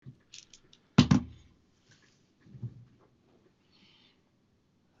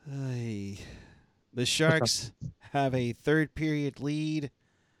The Sharks have a third period lead,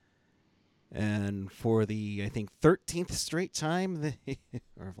 and for the, I think, 13th straight time,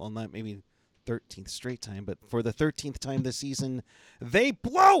 or well, not maybe 13th straight time, but for the 13th time this season, they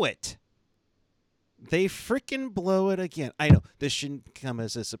blow it. They freaking blow it again. I know this shouldn't come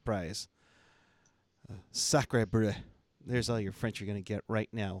as a surprise. Sacre bleu. There's all your French you're going to get right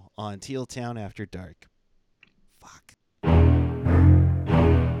now on Teal Town After Dark. Fuck.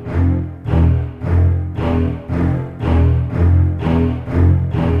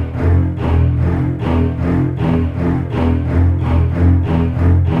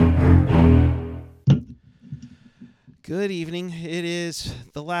 Good evening. It is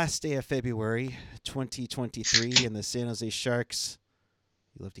the last day of February 2023, and the San Jose Sharks,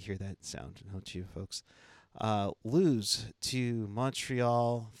 you love to hear that sound, don't you, folks? Lose to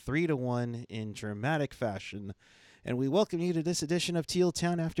Montreal 3-1 in dramatic fashion. And we welcome you to this edition of Teal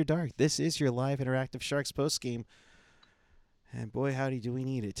Town After Dark. This is your live interactive Sharks postgame. And boy, howdy do we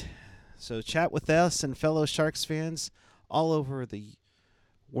need it. So chat with us and fellow Sharks fans all over the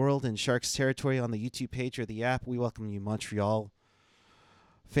world in Sharks territory on the YouTube page or the app. We welcome you, Montreal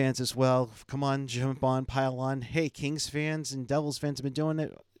fans, as well. Come on, jump on, pile on. Hey, Kings fans and Devils fans have been doing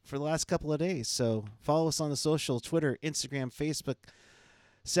it for the last couple of days. So follow us on the social, Twitter, Instagram, Facebook,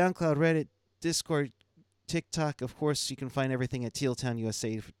 SoundCloud, Reddit, Discord, TikTok. Of course, you can find everything at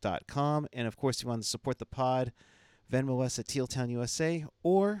tealtownusa.com. And of course, if you want to support the pod, Venmo us at tealtownusa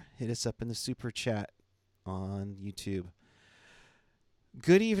or hit us up in the super chat on YouTube.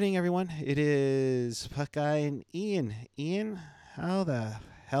 Good evening, everyone. It is Puckeye and Ian. Ian, how the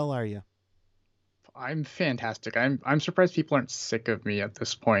hell are you? I'm fantastic. I'm surprised people aren't sick of me at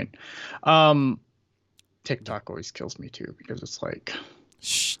this point. TikTok always kills me too because it's like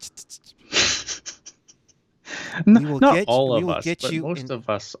not all of us, but most of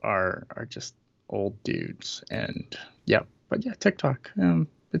us are just old dudes. And yeah, but yeah, TikTok.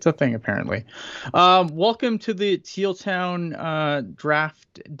 It's a thing, apparently. Welcome to the Teal Town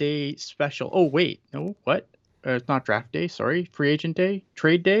Draft Day special. Oh, wait. No, what? It's not Draft Day. Sorry. Free Agent Day?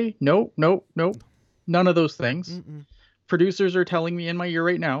 Trade Day? No. None of those things. Mm-mm. Producers are telling me in my ear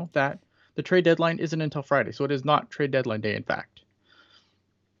right now that the trade deadline isn't until Friday. So it is not trade deadline day, in fact.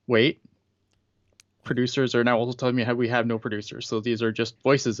 Wait. Producers are now also telling me how we have no producers. So these are just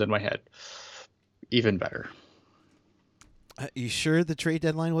voices in my head. Even better. You sure the trade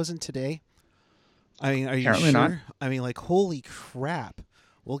deadline wasn't today? I mean, are you Apparently sure? not. I mean, like, holy crap.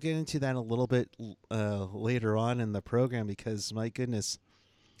 We'll get into that a little bit later on in the program because, my goodness,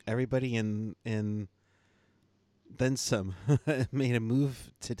 everybody in then some made a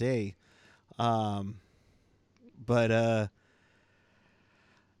move today. Man,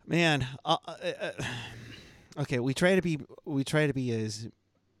 okay, we try to be as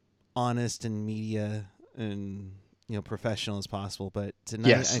honest and media and professional as possible, but tonight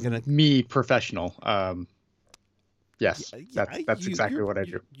yes, I'm gonna me professional. Yes, that's exactly what I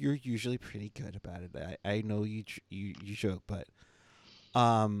do. You're usually pretty good about it. I know you joke, but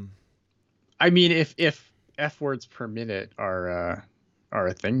I mean, if F words per minute are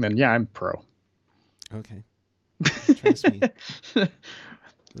a thing, then yeah, I'm pro. Okay. Trust me.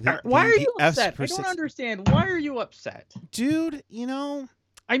 Why are you upset? I don't understand. Why are you upset? Dude,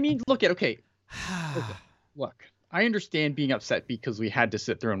 I mean, look. Look, I understand being upset because we had to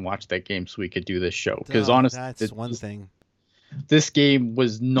sit there and watch that game so we could do this show. Because honestly, that's one thing. This game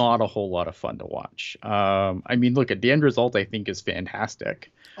was not a whole lot of fun to watch. I mean, look, at the end result, I think is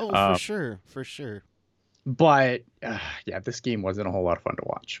fantastic. Oh, for sure. But yeah, this game wasn't a whole lot of fun to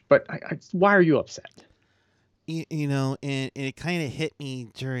watch. But why are you upset? And it kind of hit me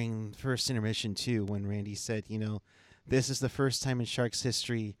during first intermission too, when Randy said, this is the first time in Sharks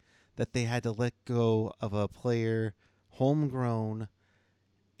history that they had to let go of a player homegrown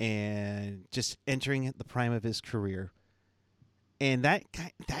and just entering the prime of his career. And that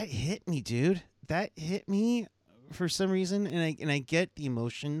hit me, dude. That hit me for some reason, and I get the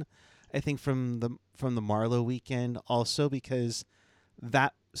emotion, I think, from the Marleau weekend also, because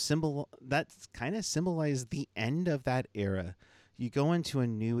that kind of symbolized the end of that era. You go into a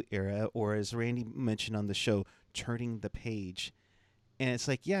new era, or as Randy mentioned on the show, turning the page. And it's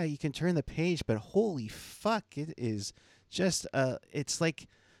like, yeah, you can turn the page, but holy fuck, it is just it's like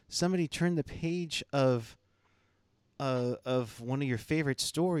somebody turned the page of one of your favorite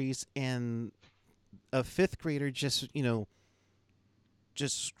stories, and a fifth grader just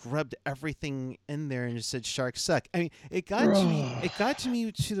scrubbed everything in there and just said Sharks suck. I mean, it got to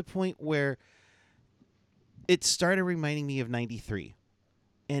me to the point where it started reminding me of 93.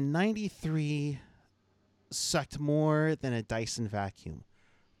 And 93 sucked more than a Dyson vacuum.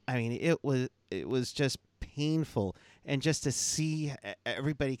 I mean, it was just painful, and just to see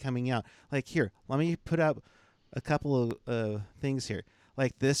everybody coming out. Like, here, let me put up a couple of things here,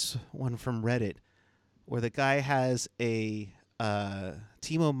 like this one from Reddit, where the guy has a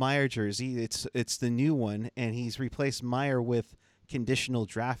Timo Meyer jersey. It's the new one, and he's replaced Meyer with conditional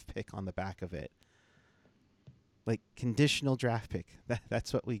draft pick on the back of it. Like, conditional draft pick.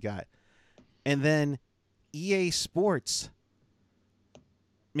 That's what we got. And then EA Sports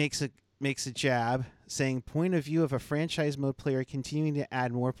makes a jab saying, point of view of a franchise mode player continuing to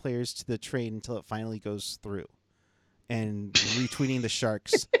add more players to the trade until it finally goes through, and retweeting the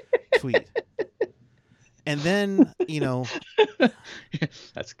Sharks tweet. And then,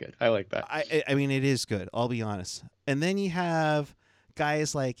 that's good. I like that. I mean, it is good, I'll be honest. And then you have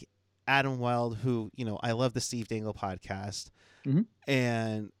guys like Adam Wild, who, I love the Steve Dangle podcast,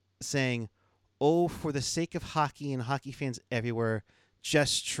 and saying, oh, for the sake of hockey and hockey fans everywhere,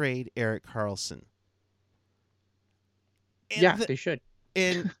 just trade Erik Karlsson. And they should.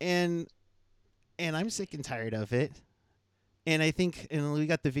 And I'm sick and tired of it. And I think, and we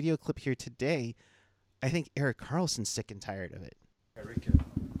got the video clip here today, I think Erik Karlsson's sick and tired of it. Erik, we're in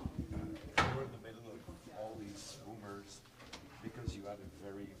the middle of all these rumors because you had a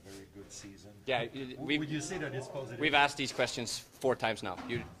very, very good season. Yeah, would you say that it's positive? We've asked these questions 4 times now.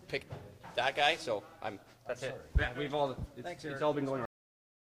 You picked that guy, so that's it. Yeah, it's all been going around.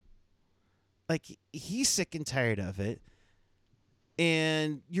 Like, he's sick and tired of it.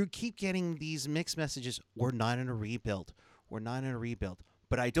 And you keep getting these mixed messages. We're not in a rebuild. We're not in a rebuild.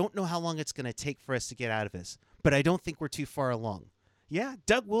 But I don't know how long it's going to take for us to get out of this. But I don't think we're too far along. Yeah,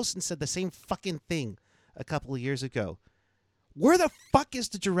 Doug Wilson said the same fucking thing a couple of years ago. Where the fuck is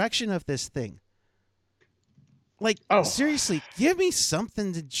the direction of this thing? Like, seriously, give me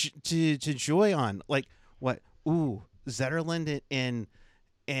something to joy on. Like, what? Ooh, Zetterlund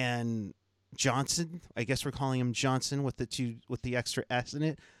and Johnson. I guess we're calling him Johnson with the extra S in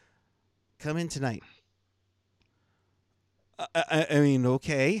it. Come in tonight. I mean,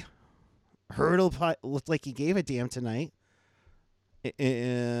 okay. Hurdle looked like he gave a damn tonight.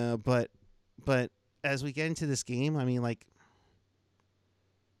 But as we get into this game, I mean, like,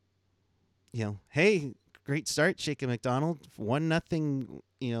 hey, great start, Jacob McDonald.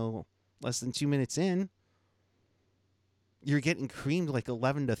 1-0, less than 2 minutes in. You're getting creamed like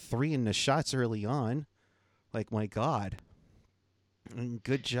 11-3 in the shots early on. Like, my God.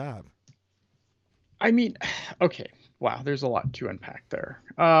 Good job. I mean, okay. Wow, there's a lot to unpack there.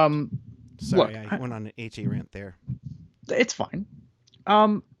 Sorry, look, I went on an HA rant there. It's fine.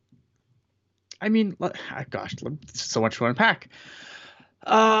 I mean, gosh, so much to unpack.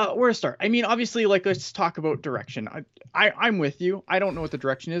 Where to start? I mean, obviously, like, let's talk about direction. I'm with you. I don't know what the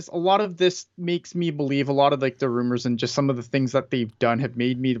direction is. A lot of this makes me believe, a lot of like the rumors and just some of the things that they've done have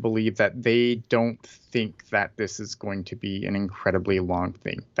made me to believe that they don't think that this is going to be an incredibly long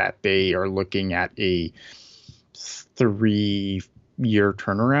thing, that they are looking at a 3-year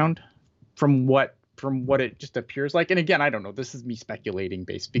turnaround from what it just appears like. And again, I don't know, this is me speculating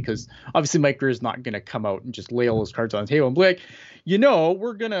based, because obviously Mike Grier is not going to come out and just lay all his cards on the table and be like,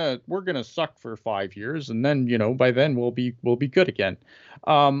 we're gonna suck for 5 years, and then by then we'll be good again.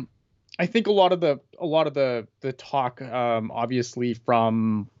 I think a lot of the talk, obviously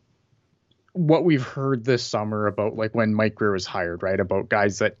from what we've heard this summer about, like, when Mike Grier was hired, right, about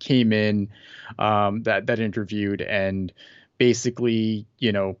guys that came in, that interviewed and basically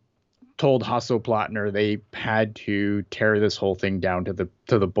told Hasso Plattner they had to tear this whole thing down to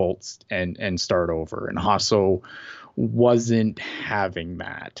the bolts and start over, and Hasso wasn't having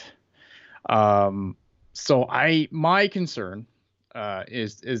that. So my concern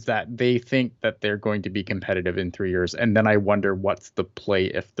is that they think that they're going to be competitive in 3 years, and then I wonder what's the play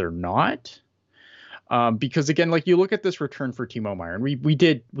if they're not. Because again, like, you look at this return for Timo Meier, and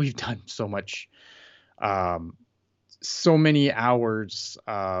we've done so much, so many hours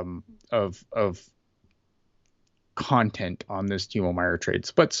of content on this Timo Meier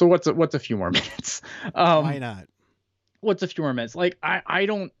trades. But so what's a few more minutes? Why not? What's a few more minutes? Like, I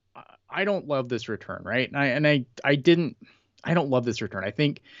don't love this return, right? And I don't love this return. I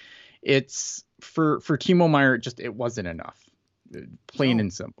think it's for Timo Meier, it wasn't enough, plain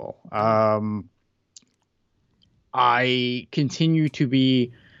and simple. I continue to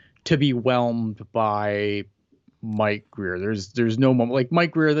be whelmed by Mike Grier. There's no moment like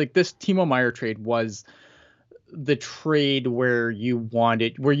Mike Grier. Like, this Timo Meier trade was the trade where you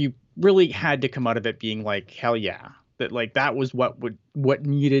really had to come out of it being like, hell yeah, that was what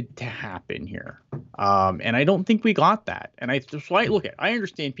needed to happen here. And I don't think we got that. And I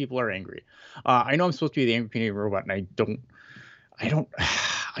understand people are angry. I know I'm supposed to be the angry Canadian robot, and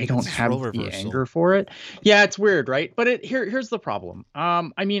I don't just have role the reversal. anger for it. Yeah, it's weird, right? But here's the problem.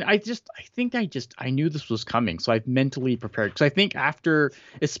 I mean, I knew this was coming, so I've mentally prepared, because I think after,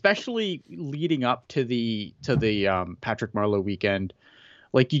 especially leading up to the Patrick Marleau weekend,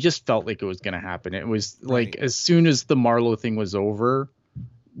 like, you just felt like it was going to happen. It was like, as soon as the Marleau thing was over,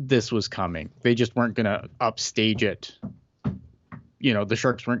 this was coming. They just weren't going to upstage it. You know, the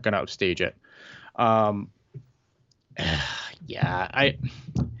Sharks weren't going to upstage it. Yeah,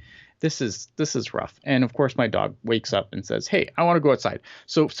 this is rough. And of course my dog wakes up and says, "Hey, I want to go outside."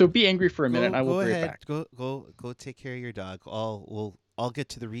 So be angry for a minute, and I will bring it back. Go take care of your dog. I'll get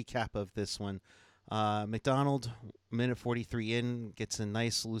to the recap of this one. McDonald, minute 43 in, gets a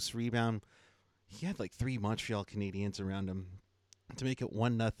nice loose rebound. He had like 3 Montreal Canadiens around him to make it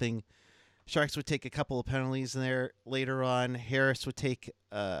 1-0. Sharks would take a couple of penalties in there later on. Harris would take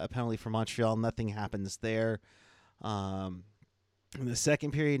a penalty for Montreal. Nothing happens there. In the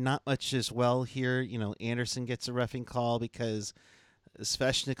second period, not much as well here. You know, Anderson gets a reffing call because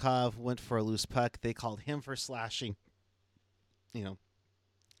Svechnikov went for a loose puck. They called him for slashing. You know,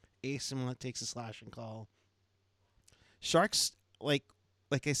 Asimov takes a slashing call. Sharks, like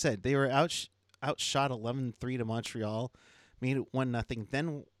I said, they were outshot 11-3 to Montreal, made it 1-0.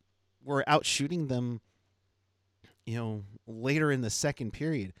 Then we're out shooting them, you know, later in the second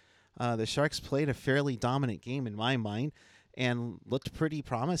period. The Sharks played a fairly dominant game in my mind and looked pretty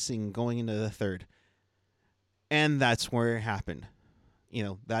promising going into the third. And that's where it happened. You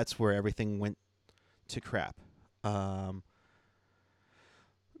know, that's where everything went to crap.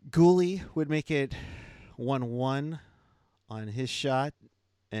 Gooley would make it 1-1 on his shot.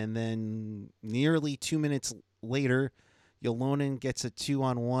 And then nearly 2 minutes later, Ylonen gets a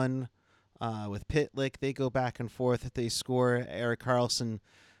 2-on-1 with Pitlick. They go back and forth. They score. Erik Karlsson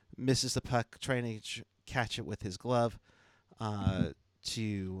misses the puck, trying to catch it with his glove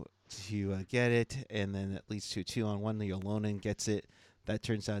to get it, and then it leads to a 2-on-1. Ylonen gets it. That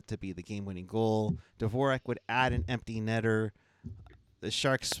turns out to be the game-winning goal. Dvorak would add an empty netter. The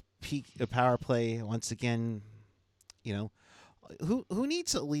Sharks peak a power play once again. You know, who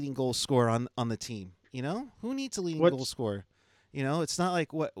needs a leading goal scorer on the team? You know, who needs a leading goal scorer? You know, it's not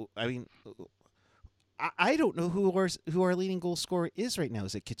like what I mean. I don't know who our leading goal scorer is right now.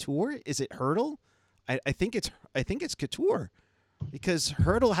 Is it Couture? Is it Hertl? I think it's Couture, because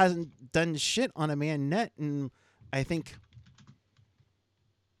Hertl hasn't done shit on a man net, and I think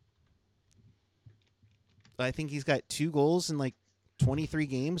he's got 2 goals in like 23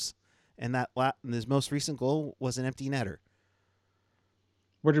 games, and and his most recent goal was an empty netter.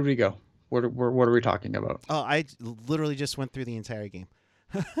 Where did we go? What are we talking about? Oh, I literally just went through the entire game.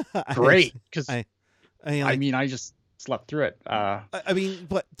 Great, because I mean, I just slept through it. I mean,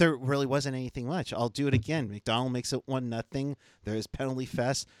 but there really wasn't anything much. I'll do it again. McDonald makes it 1-0. There's penalty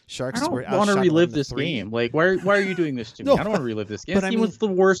fest. Sharks were outshot. I don't want to relive this game. Like, why are you doing this to me? No, I don't want to relive this game. But this game was the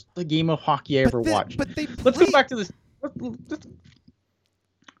worst game of hockey I ever watched. But let's go back to this. Let's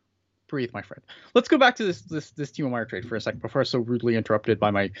breathe, my friend. Let's go back to this Timo Meier trade for a second before I was so rudely interrupted by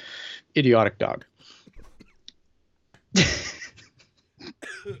my idiotic dog.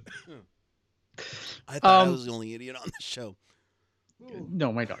 I thought I was the only idiot on the show.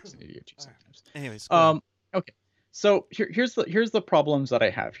 No, my dog's an idiot too sometimes. Anyways, okay. So here's the problems that I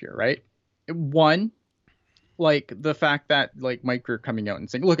have here, right? One, like the fact that like Mike Grier coming out and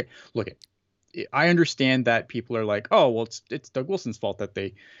saying, look at, I understand that people are like, oh well, it's Doug Wilson's fault that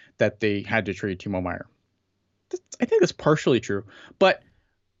they had to trade Timo Meier. I think that's partially true, but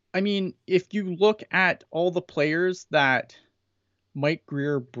I mean, if you look at all the players that Mike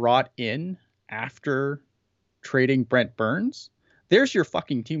Grier brought in after trading Brent Burns, there's your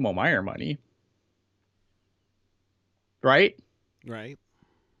fucking Timo Meier money. Right? Right.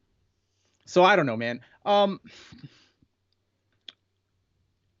 So I don't know, man.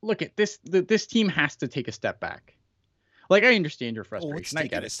 Look at this. This team has to take a step back. Like, I understand your frustration. I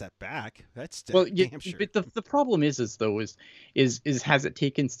get it. A step back. That's well, damn sure. But the problem is has it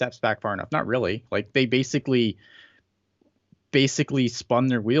taken steps back far enough? Not really. Like, they basically spun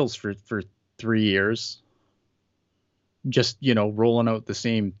their wheels for 3 years, just, you know, rolling out the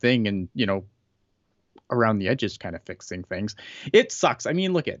same thing and, you know, around the edges kind of fixing things. It sucks. I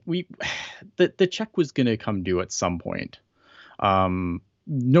mean, look at the check was going to come due at some point.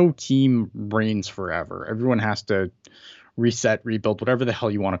 No team reigns forever. Everyone has to reset, rebuild, whatever the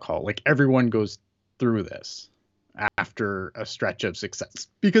hell you want to call it. Like, everyone goes through this after a stretch of success,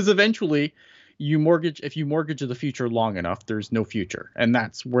 because eventually if you mortgage the future long enough, there's no future. And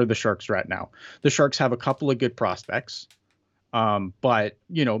that's where the Sharks are at now. The Sharks have a couple of good prospects. But,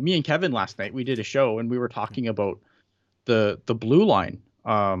 you know, me and Kevin last night, we did a show and we were talking about the blue line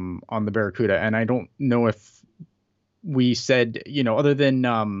on the Barracuda, and I don't know if we said, other than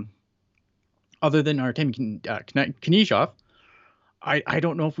Artem Knyzhov, I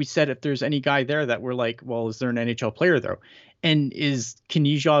don't know if we said if there's any guy there that we're like, well, is there an NHL player there? And is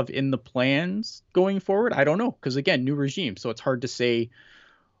Knyzhov in the plans going forward? I don't know, because again, new regime, so it's hard to say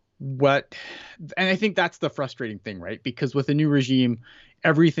what. And I think that's the frustrating thing, right? Because with a new regime,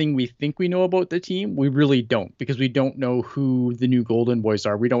 everything we think we know about the team, we really don't, because we don't know who the new Golden Boys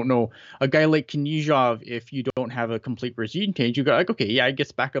are. We don't know a guy like Knyzhov. If you don't have a complete regime change, you go like, okay, yeah, he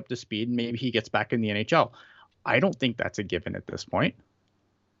gets back up to speed, and maybe he gets back in the NHL. I don't think that's a given at this point.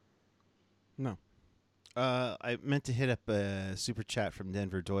 No. I meant to hit up a super chat from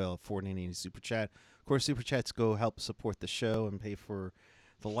Denver Doyle, $4.99 super chat. Of course, super chats go help support the show and pay for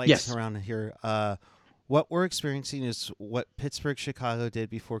the lights around here. What we're experiencing is what Pittsburgh, Chicago did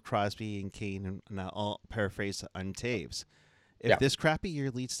before Crosby and Kane, and I'll paraphrase on Taves. If this crappy year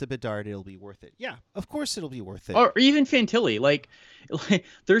leads to Bedard, it'll be worth it. Yeah, of course it'll be worth it. Or even Fantilli. Like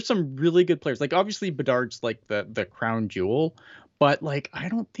there's some really good players. Like obviously Bedard's like the crown jewel, but like I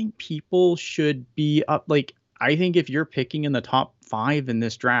don't think people should be up. Like I think if you're picking in the top 5 in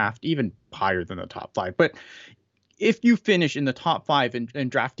this draft, even higher than the top 5, but if you finish in the top 5 in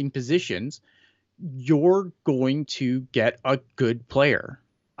drafting positions, you're going to get a good player.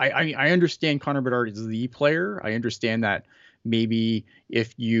 I understand Connor Bedard is the player. I understand that. Maybe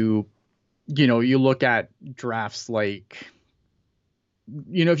if you look at drafts like,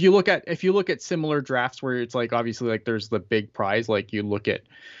 if you look at similar drafts where it's like, obviously like there's the big prize, like you look at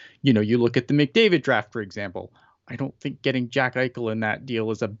the McDavid draft, for example. I don't think getting Jack Eichel in that deal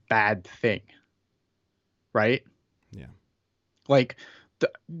is a bad thing. Right? Yeah. Like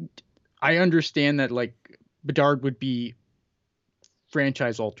I understand that like Bedard would be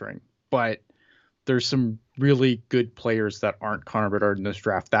franchise altering, but there's some really good players that aren't Connor Bedard in this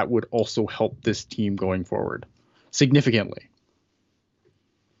draft that would also help this team going forward significantly.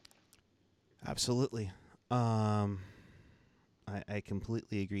 Absolutely. I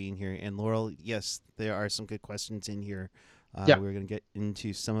completely agree in here. And Laurel, yes, there are some good questions in here. We're going to get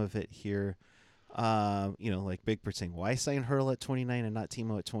into some of it here. Like Big Bird saying, why sign Hurdle at 29 and not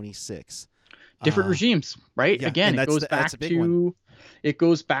Timo at 26? Different regimes, right? Yeah, again, it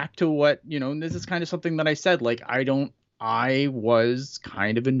goes back to what, and this is kind of something that I said, like, I was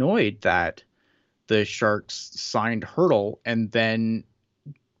kind of annoyed that the Sharks signed Hurdle, and then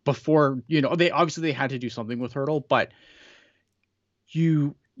before, they had to do something with Hurdle, but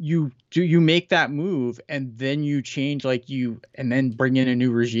you make that move and then you change, and then bring in a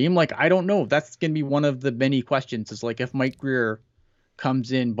new regime. Like, I don't know. That's going to be one of the many questions, is like, if Mike Grier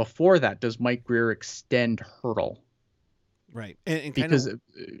comes in before that, does Mike Grier extend Hurdle? Right. And because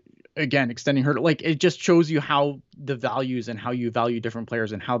again, extending Hurdle, like, it just shows you how the values and how you value different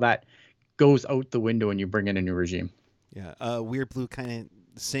players and how that goes out the window when you bring in a new regime. Yeah. Weird Blue kind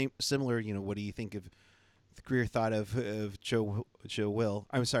of similar, what do you think of Grier thought of Joe Will?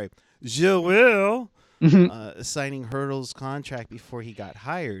 I'm sorry, Joe Will signing Hurdle's contract before he got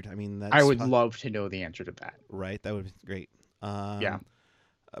hired. I mean, I would love to know the answer to that. Right. That would be great. Yeah.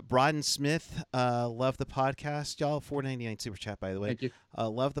 Broden Smith, love the podcast, y'all. $4.99 super chat, by the way. Thank you.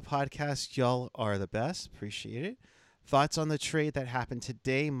 Love the podcast, y'all are the best. Appreciate it. Thoughts on the trade that happened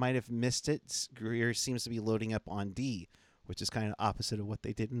today? Might have missed it. Grier seems to be loading up on D, which is kind of opposite of what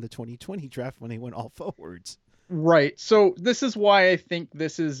they did in the 2020 draft when they went all forwards. Right. So this is why I think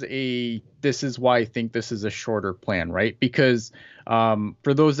this is a shorter plan, right? Because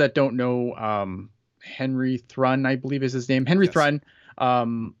for those that don't know, Henry Thrun, I believe is his name. Henry Thrun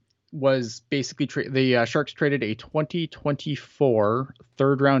was basically the Sharks traded a 2024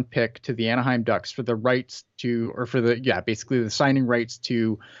 third round pick to the Anaheim Ducks for the rights to, or for basically the signing rights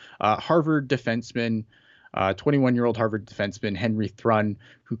to Harvard defenseman, 21-year-old Harvard defenseman Henry Thrun,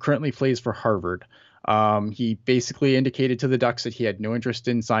 who currently plays for Harvard. He basically indicated to the Ducks that he had no interest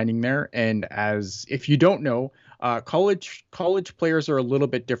in signing there. And if you don't know, college players are a little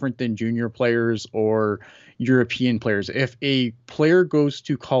bit different than junior players or European players. If a player goes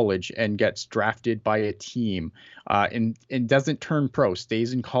to college and gets drafted by a team and doesn't turn pro,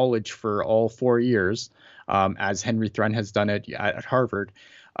 stays in college for all 4 years, as Henry Thrun has done it at Harvard,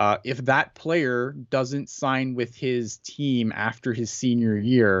 if that player doesn't sign with his team after his senior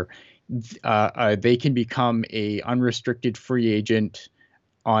year, they can become a unrestricted free agent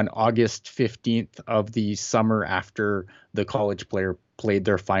on August 15th of the summer after the college player played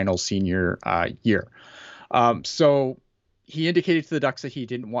their final senior year. So he indicated to the Ducks that he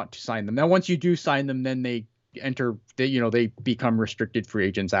didn't want to sign them. Now, once you do sign them, then they become restricted free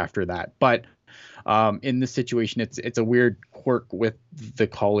agents after that. But in this situation, it's a weird quirk with the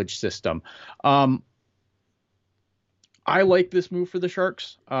college system. I like this move for the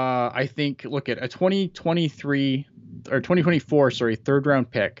Sharks. I think, look at a 2023 or 2024, sorry, third round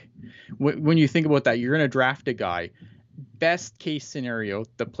pick. When you think about that, you're going to draft a guy. Best case scenario,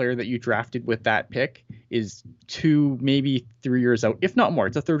 the player that you drafted with that pick is 2, maybe 3 years out, if not more.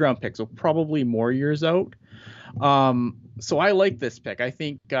 It's a third round pick, so probably more years out. So I like this pick. I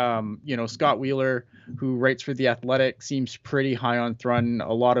think, Scott Wheeler, who writes for The Athletic, seems pretty high on Thrun.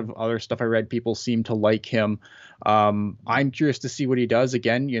 A lot of other stuff I read, people seem to like him. I'm curious to see what he does.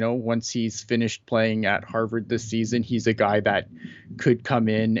 Again, once he's finished playing at Harvard this season, he's a guy that could come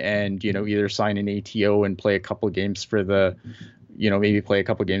in and, either sign an ATO and play a couple games for the, maybe play a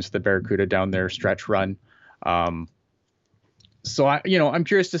couple games for the Barracuda down their stretch run. So I'm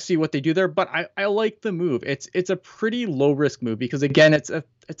curious to see what they do there, but I like the move. It's a pretty low risk move because, again, it's a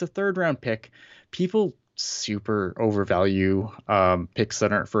third round pick. People super overvalue picks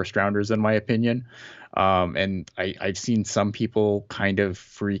that aren't first rounders, in my opinion. And I've seen some people kind of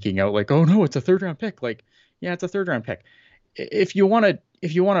freaking out like, oh no, it's a third round pick. Like, yeah, it's a third round pick. If you want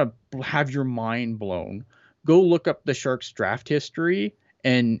to have your mind blown, go look up the Sharks draft history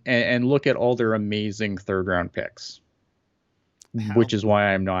and look at all their amazing third round picks. Which is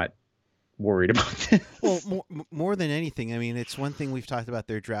why I'm not worried about this. Well, more than anything, I mean, it's one thing we've talked about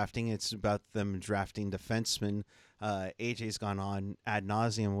their drafting. It's about them drafting defensemen. AJ's gone on ad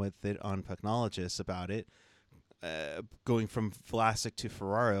nauseum with it on Pucknologist about it. Going from Vlasic to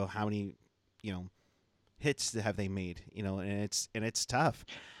Ferraro, how many, hits have they made? And it's tough.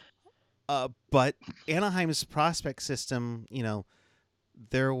 But Anaheim's prospect system,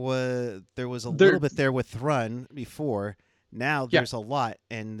 there was a little bit there with Thrun before. Now there's a lot,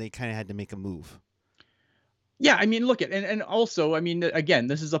 and they kind of had to make a move. Yeah, I mean, look at and also, I mean, again,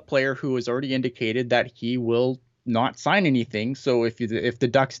 this is a player who has already indicated that he will not sign anything. So if the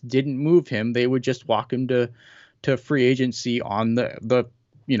Ducks didn't move him, they would just walk him to free agency on the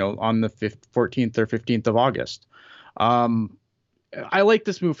 14th or 15th of August. I like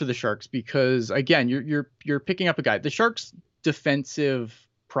this move for the Sharks because, again, you're picking up a guy. The Sharks' defensive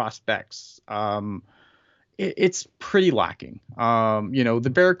prospects. It's pretty lacking.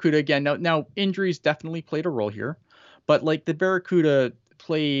 The Barracuda, again, now injuries definitely played a role here, but like the Barracuda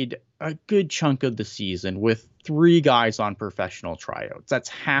played a good chunk of the season with 3 guys on professional tryouts. That's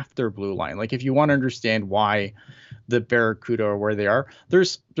half their blue line. Like, if you want to understand why the Barracuda are where they are,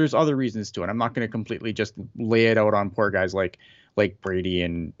 there's other reasons to it. I'm not going to completely just lay it out on poor guys like Brady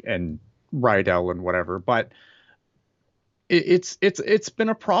and Rydell and whatever, but it's been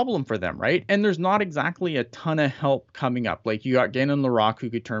a problem for them, right? And there's not exactly a ton of help coming up. Like, you got Gannon Larocque, who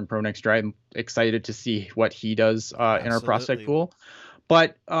could turn pro next year. I'm excited to see what he does in our prospect pool.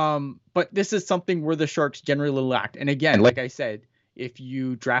 But this is something where the Sharks generally lack. And again, like I said, if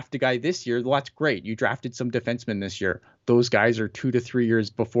you draft a guy this year, well, that's great. You drafted some defensemen this year. Those guys are 2 to 3 years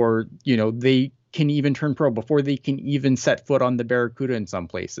before, they can even turn pro, before they can even set foot on the Barracuda in some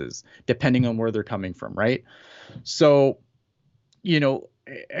places, depending on where they're coming from, right? So,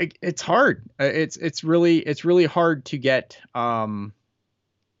 it's hard. It's really hard to get.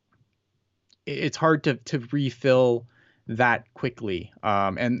 It's hard to refill that quickly.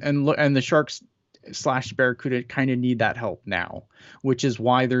 And the Sharks / Barracuda kind of need that help now, which is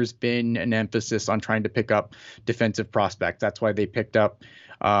why there's been an emphasis on trying to pick up defensive prospects. That's why they picked up,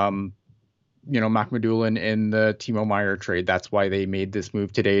 Makhmadulin in the Timo Meier trade. That's why they made this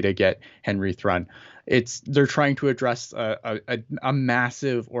move today to get Henry Thrun. They're trying to address a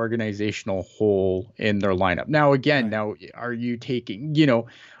massive organizational hole in their lineup. Now, again, are you taking,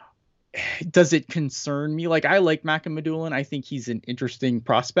 does it concern me? Like, I like Makhmadulin. I think he's an interesting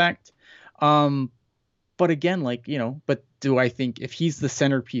prospect. But again, but do I think if he's the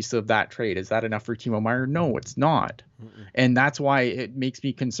centerpiece of that trade, is that enough for Timo Meier? No, it's not. Mm-mm. And that's why it makes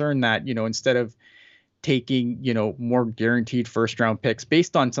me concerned that, instead of taking, more guaranteed first round picks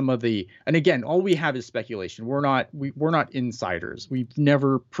based on some of the, and again, all we have is speculation. We're not insiders. We've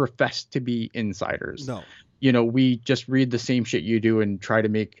never professed to be insiders. No. We just read the same shit you do and try to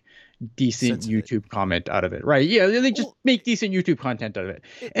make decent YouTube comment out of it. Right. Yeah. They just make decent YouTube content out of it.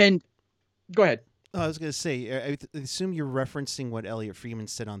 And go ahead. I was going to say, I assume you're referencing what Elliot Freeman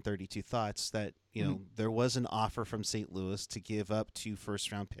said on 32 Thoughts, that, there was an offer from St. Louis to give up 2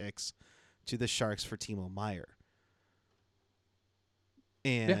 first-round picks to the Sharks for Timo Meier.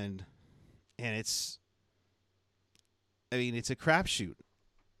 And it's a crapshoot.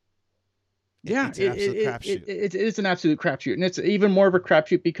 It's an absolute crapshoot. It's an absolute crapshoot. And it's even more of a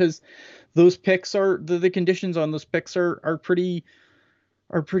crapshoot because those picks are, the conditions on those picks are pretty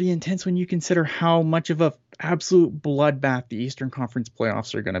are pretty intense when you consider how much of a absolute bloodbath the Eastern Conference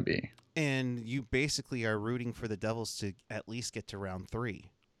playoffs are going to be. And you basically are rooting for the Devils to at least get to round 3.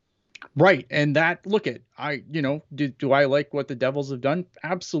 Right. And that, look at, do I like what the Devils have done?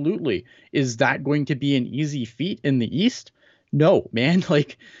 Absolutely. Is that going to be an easy feat in the East? No, man.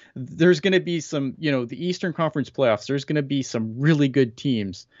 Like, there's going to be some, the Eastern Conference playoffs, there's going to be some really good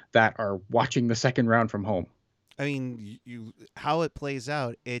teams that are watching the second round from home. I mean, how it plays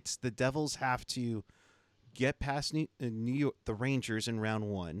out, it's the Devils have to get past New York, the Rangers in round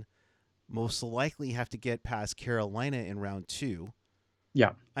 1, most likely have to get past Carolina in round 2.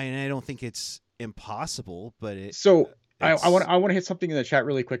 Yeah. I don't think it's impossible, but I want to hit something in the chat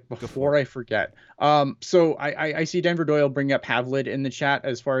really quick before I forget. So I see Denver Doyle bring up Havlid in the chat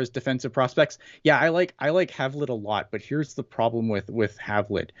as far as defensive prospects. Yeah, I like Havlid a lot, but here's the problem with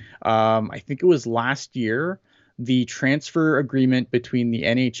Havlid. I think it was last year the transfer agreement between the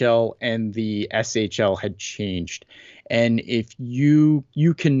NHL and the SHL had changed, and if you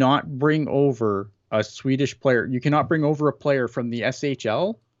cannot bring over a Swedish player, you cannot bring over a player from the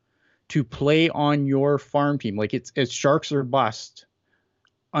SHL to play on your farm team. Like it's Sharks or bust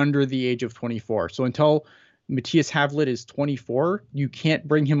under the age of 24. So until Matthias Havlid is 24, you can't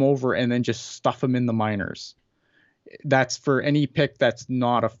bring him over and then just stuff him in the minors. That's for any pick that's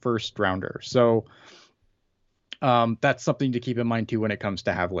not a first rounder. So that's something to keep in mind too when it comes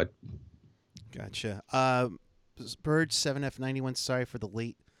to Havlid. Gotcha. Bird 7F91, sorry for the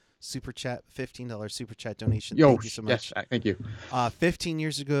late super chat, $15 super chat donation. Thank you so much. Yes, thank you. 15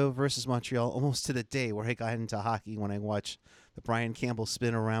 years ago versus Montreal, almost to the day where I got into hockey when I watched the Brian Campbell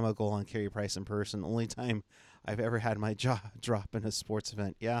spinorama goal on Carey Price in person. Only time I've ever had my jaw drop in a sports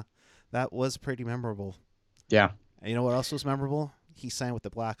event. Yeah, that was pretty memorable. Yeah. And you know what else was memorable? He signed with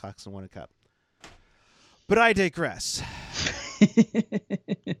the Blackhawks and won a cup. But I digress.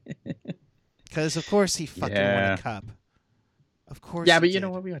 Because, of course, he fucking won a cup. Of course. Yeah, but you know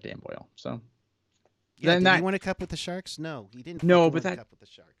what? We got Dan Boyle, so. Yeah, did he win a cup with the Sharks? No, he didn't. No, but win a cup with the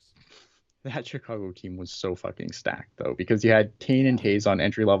Sharks. That Chicago team was so fucking stacked, though, because you had Kane and Taves on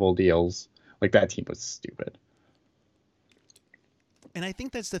entry-level deals. Like, that team was stupid. And I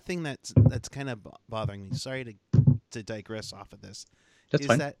think that's the thing that's kind of bothering me. Sorry to digress off of this. That's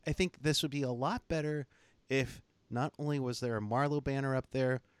fine. That I think this would be a lot better if not only was there a Marleau banner up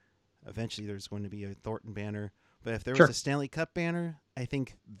there, eventually there's going to be a Thornton banner, but if there was a Stanley Cup banner, I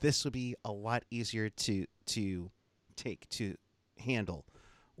think this would be a lot easier to handle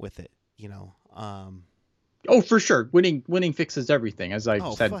with it, Oh, for sure. Winning fixes everything, as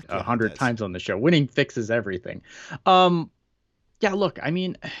I've said 100 times on the show. Winning fixes everything. Yeah, look, I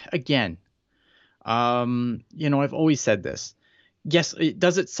mean, again, I've always said this. Yes,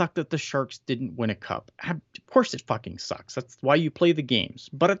 does it suck that the Sharks didn't win a cup? Of course it fucking sucks. That's why you play the games.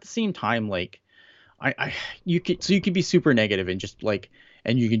 But at the same time, like, you could be super negative and just like,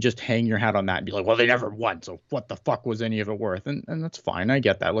 and you can just hang your hat on that and be like, well, they never won, so what the fuck was any of it worth? And that's fine. I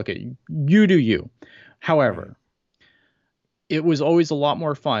get that. Look, at you do you. However, it was always a lot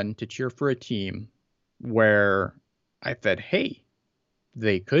more fun to cheer for a team where I said, hey,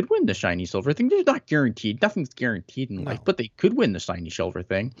 they could win the shiny silver thing. They're not guaranteed. Nothing's guaranteed in life, but they could win the shiny silver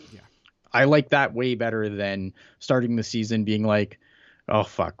thing. Yeah. I like that way better than starting the season being like, oh,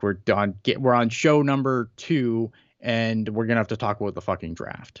 fuck, we're done. We're on show number 2, and we're going to have to talk about the fucking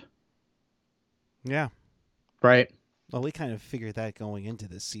draft. Yeah. Right? Well, we kind of figured that going into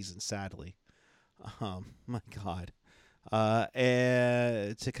this season, sadly. My God.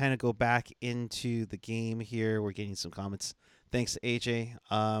 And to kind of go back into the game here, we're getting some comments. Thanks to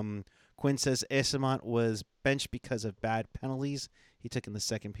AJ. Quinn says Eyssimont was benched because of bad penalties he took in the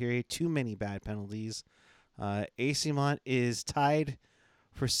second period. Too many bad penalties. Eyssimont is tied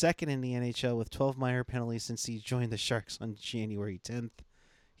for second in the NHL with 12 minor penalties since he joined the Sharks on January 10th.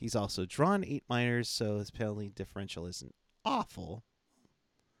 He's also drawn 8 minors, so his penalty differential isn't awful.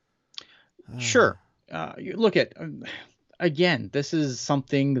 Sure. Look at... Again, this is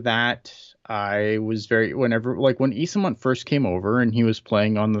something that I was when Eyssimont first came over and he was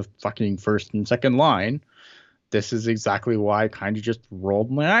playing on the fucking first and second line, this is exactly why I kind of just rolled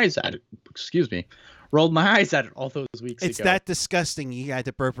my eyes at it. Rolled my eyes at it all those weeks ago. It's that disgusting you had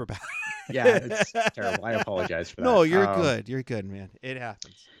to burp about. Yeah, it's terrible. I apologize for that. No, you're good. You're good, man. It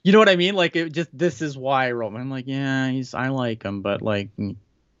happens. You know what I mean? Like, this is why I rolled. I'm like, yeah, I like him, but like...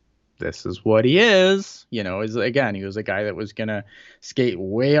 this is what he is, he was a guy that was going to skate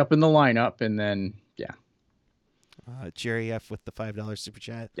way up in the lineup. And then, yeah. Jerry F with the $5 super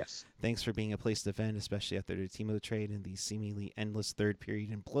chat. Yes. Thanks for being a place to vent, especially after the Timo trade and the seemingly endless third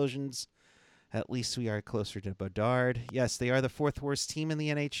period implosions. At least we are closer to Bedard. Yes, they are the fourth worst team in the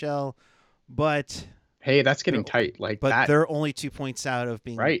NHL, but Hey, that's getting tight. Like that. they're only 2 points out of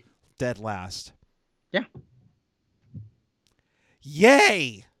being Right. dead last. Yeah.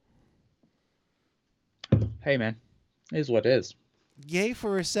 Yay! Hey, man, it is what it is. Yay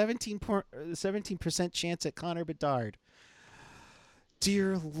for a 17% chance at Connor Bedard.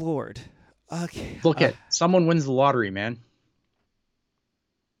 Dear Lord. Okay. Look at someone wins the lottery, man.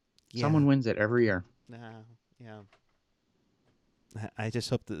 Yeah. Someone wins it every year. Yeah. I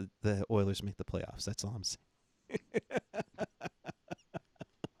just hope the Oilers make the playoffs. That's all I'm saying.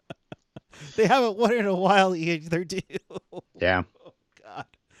 They haven't won in a while either, do. Yeah.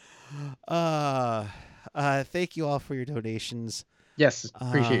 Oh, God. Thank you all for your donations. Yes,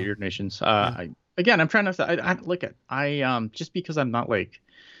 appreciate your donations. Yeah. I'm trying not to. I look at. Just because I'm not like,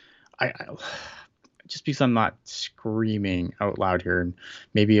 just because I'm not screaming out loud here and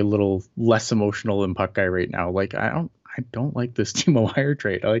maybe a little less emotional than Puck Guy right now. Like I don't like this Timo Meier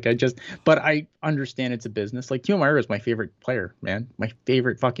trade. But I understand it's a business. Like Timo Meier is my favorite player, man. My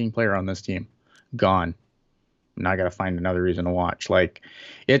favorite fucking player on this team. Gone. Now I got to find another reason to watch. Like,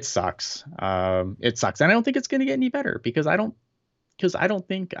 it sucks. It sucks. And I don't think it's going to get any better because I don't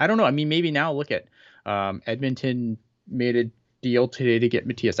know. I mean, maybe now look at Edmonton made a deal today to get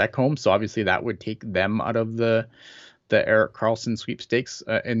Matthias Ekholm. So obviously that would take them out of the Erik Karlsson sweepstakes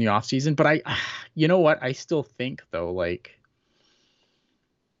in the offseason. But you know what? I still think though, like,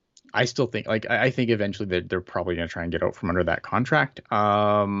 I think eventually they're probably going to try and get out from under that contract.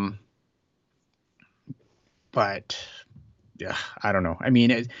 But yeah, I don't know. I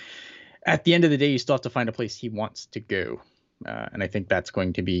mean, at the end of the day, you still have to find a place he wants to go. And I think that's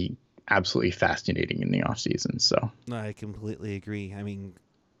going to be absolutely fascinating in the offseason. So I completely agree. I mean,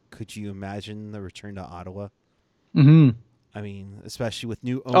 could you imagine the return to Ottawa? Mm-hmm. I mean, especially with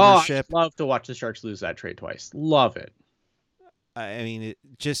new ownership. I'd love to watch the Sharks lose that trade twice. Love it. I mean,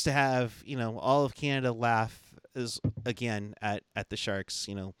 just to have, all of Canada laugh again at the Sharks,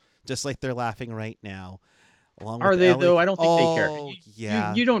 just like they're laughing right now. Are they though? I don't think they care.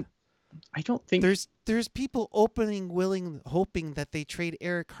 Yeah. You don't. I don't think there's people hoping that they trade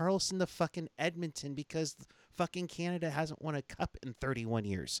Erik Karlsson to fucking Edmonton because fucking Canada hasn't won a cup in 31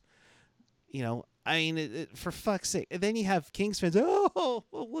 years. I mean, for fuck's sake. And then you have Kings fans. Oh,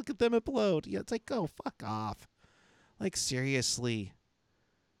 look at them implode. Yeah, it's like, go fuck off. Like, seriously.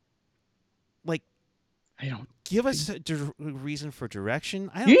 Like, I don't give us a reason for direction.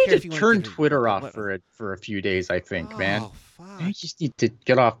 I don't you care need if to you turn Twitter off for a few days. I think, man. Fuck. You just need to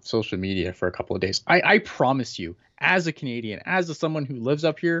get off social media for a couple of days. I promise you, as a Canadian, as someone who lives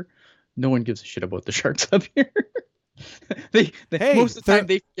up here, no one gives a shit about the Sharks up here. Most of the time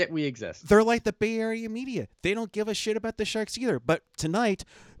they forget we exist. They're like the Bay Area media. They don't give a shit about the Sharks either. But tonight,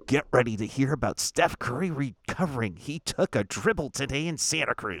 get ready to hear about Steph Curry recovering. He took a dribble today in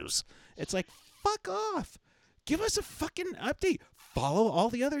Santa Cruz. It's like, fuck off. Give us a fucking update. Follow all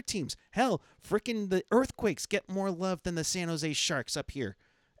the other teams. Hell, freaking the Earthquakes get more love than the San Jose Sharks up here.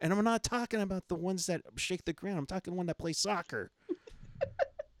 And I'm not talking about the ones that shake the ground. I'm talking one that plays soccer.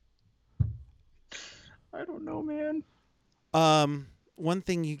 I don't know, man. One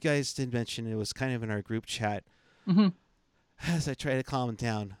thing you guys did mention, it was kind of in our group chat. Mm-hmm. As I try to calm him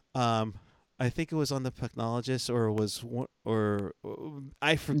down. I think it was on the Pucknologist, or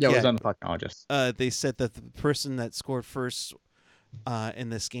I forget. Yeah, it was on the Pucknologist. They said that the person that scored first in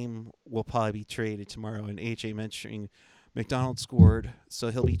this game will probably be traded tomorrow. And AJ mentioning McDonald scored, so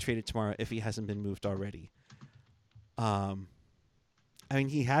he'll be traded tomorrow if he hasn't been moved already. I mean,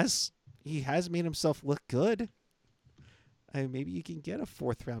 he has made himself look good. Maybe you can get a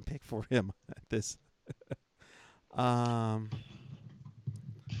 4th round pick for him at this.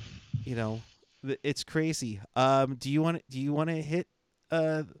 It's crazy. Do you want to hit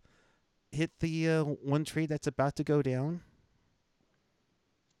the one trade that's about to go down?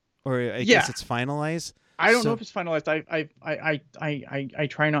 Or I guess it's finalized. I don't know if it's finalized. I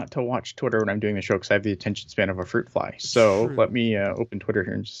try not to watch Twitter when I'm doing the show because I have the attention span of a fruit fly. So True. Let me open Twitter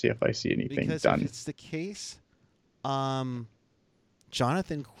here and just see if I see anything because done. If it's the case,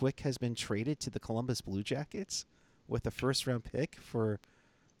 Jonathan Quick has been traded to the Columbus Blue Jackets with a 1st round pick for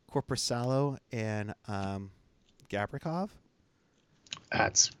Korpisalo and Gavrikov.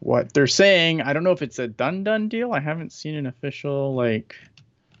 That's what they're saying. I don't know if it's a done deal. I haven't seen an official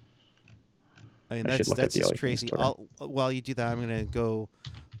I mean, that's just crazy. While you do that, I'm gonna go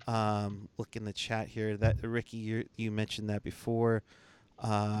look in the chat here. That Ricky, you mentioned that before.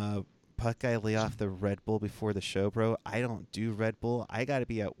 Puck Guy lay off the Red Bull before the show, bro. I don't do Red Bull. I got to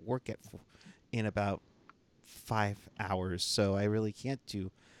be at work in about 5 hours, so I really can't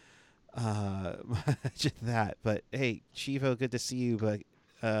do Just that. But hey, Chivo, good to see you. But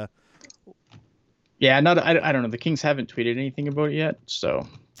yeah, I don't know. The Kings haven't tweeted anything about it yet, so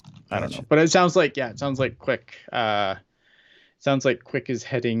I don't know. Gotcha. But it sounds like Quick. Sounds like Quick is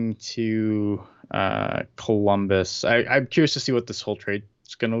heading to Columbus. I'm curious to see what this whole trade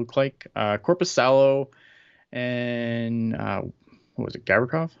is going to look like. Korpisalo and what was it,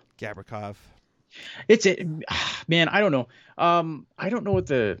 Gavrikov? Gavrikov. Man. I don't know. I don't know what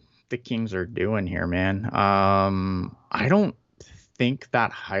the Kings are doing here, man. I don't think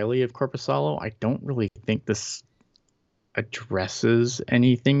that highly of Korpisalo. I don't really think this addresses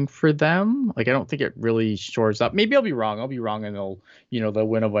anything for them. Like, I don't think it really shores up. Maybe I'll be wrong, and they'll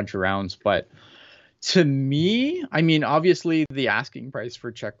win a bunch of rounds. But to me, I mean, obviously the asking price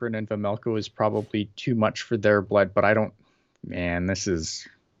for Chekrin and Vejmelka is probably too much for their blood, but I don't know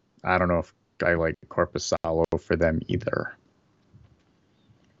if I like Korpisalo for them either.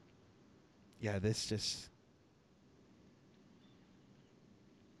 Yeah, this just.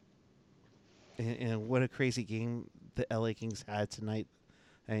 And what a crazy game the LA Kings had tonight.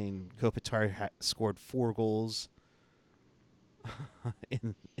 I mean, Kopitar scored 4 goals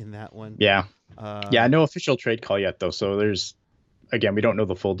in that one. Yeah. No official trade call yet, though. So we don't know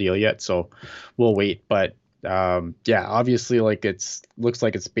the full deal yet. So we'll wait. But obviously, like, looks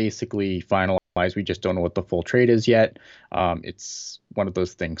like it's basically finalized. We just don't know what the full trade is yet. It's one of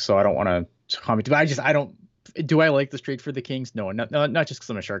those things. So I don't want to comment. But I don't. Do I like this trade for the Kings? No, not just because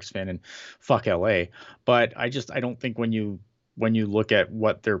I'm a Sharks fan and fuck LA, but I don't think when you look at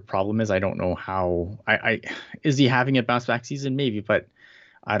what their problem is, I don't know how. Is he having a bounce back season? Maybe, but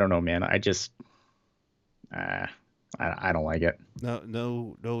I don't know, man. I just I don't like it.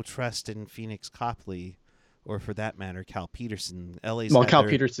 No trust in Phoenix Copley, or for that matter, Cal Peterson. Cal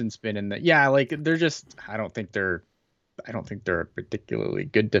Peterson's been in the like they're just. I don't think they're a particularly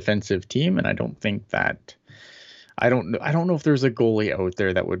good defensive team, and I don't think that. I don't know if there's a goalie out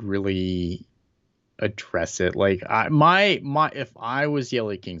there that would really address it. Like if I was the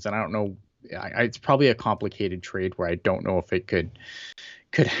LA Kings, and I don't know, it's probably a complicated trade where I don't know if it could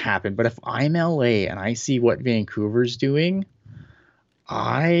happen. But if I'm LA and I see what Vancouver's doing,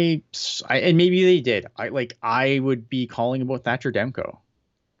 and maybe they did. I would be calling about Thatcher Demko.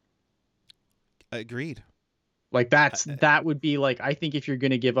 Agreed. Like that would be like, I think if you're going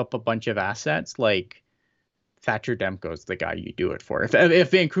to give up a bunch of assets, like Thatcher Demko's the guy you do it for.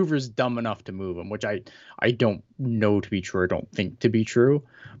 If Vancouver's dumb enough to move him, which I don't know to be true, or don't think to be true,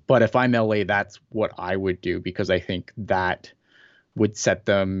 but if I'm LA, that's what I would do, because I think that would set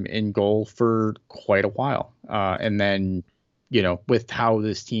them in goal for quite a while. And then, with how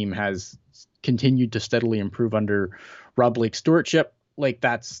this team has continued to steadily improve under Rob Blake's stewardship, like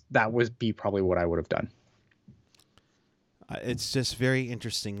that would be probably what I would have done. It's just very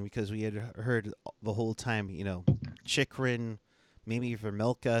interesting because we had heard the whole time, Chikrin, maybe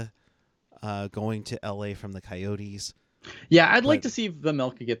Vejmelka, going to LA from the Coyotes. Yeah, I'd like to see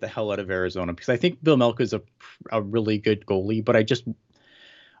Vejmelka get the hell out of Arizona, because I think Vejmelka is a really good goalie, but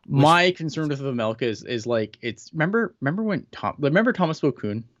my concern with Vejmelka is like, remember Thomas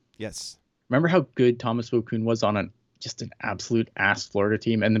Vokoun? Yes. Remember how good Thomas Vokoun was on just an absolute ass Florida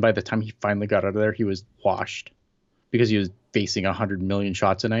team, and then by the time he finally got out of there, he was washed because he was facing 100 million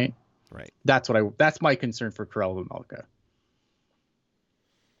shots a night. Right. That's my concern for Karel Vejmelka.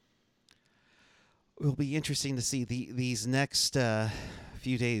 It'll be interesting to see these next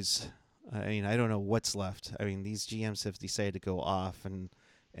few days. I mean, I don't know what's left. I mean, these GMs have decided to go off and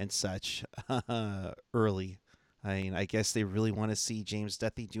such early. I mean, I guess they really want to see James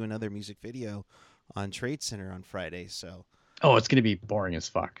Duthie do another music video on Trade Center on Friday. So. Oh, it's gonna be boring as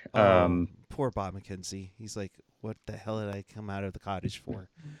fuck. Poor Bob McKenzie. He's like, "What the hell did I come out of the cottage for?"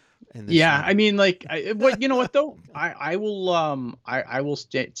 And I mean, like, you know what though? I will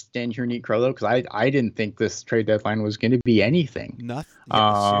stand here and eat crow though, because I didn't think this trade deadline was going to be anything. Nothing.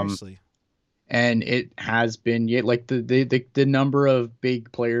 Yeah, seriously. And it has been, like the number of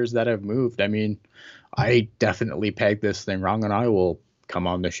big players that have moved. I mean, I definitely pegged this thing wrong, and I will come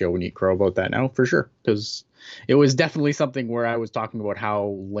on the show and eat crow about that now for sure, because it was definitely something where I was talking about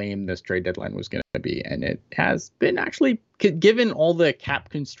how lame this trade deadline was going to be, and it has been, actually, given all the cap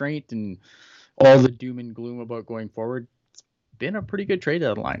constraint and all the doom and gloom about going forward. It's been a pretty good trade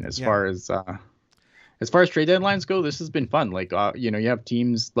deadline as far as trade deadlines go. This has been fun. Like, you have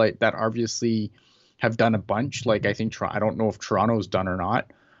teams like that obviously have done a bunch. Like, I think I don't know if Toronto's done or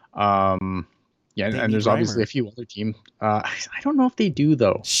not. And there's obviously a few other teams. I don't know if they do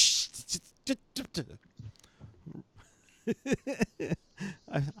though.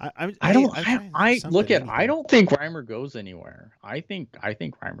 I don't think Reimer goes anywhere. I think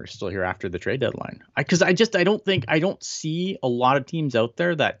Reimer's still here after the trade deadline. I don't see a lot of teams out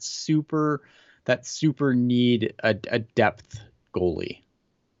there that super need a depth goalie.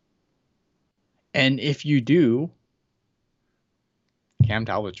 And if you do, Cam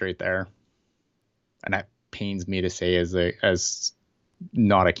Talbot's right there. And that pains me to say as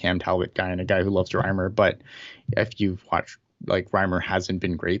not a Cam Talbot guy and a guy who loves Reimer, but if you've watched, like, Reimer hasn't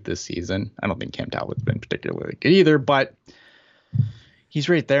been great this season. I don't think Cam Talbot's been particularly good either, but he's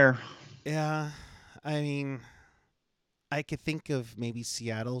right there. Yeah, I mean, I could think of maybe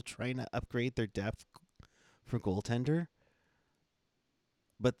Seattle trying to upgrade their depth for goaltender,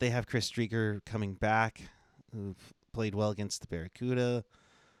 but they have Chris Drieger coming back, who played well against the Barracuda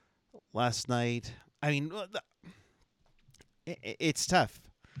last night. I mean, it's tough.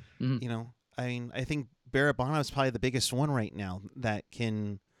 Mm-hmm. You know, I mean, I think Barabano is probably the biggest one right now that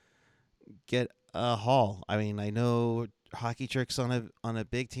can get a haul. I mean, I know Hockey Jerk's on a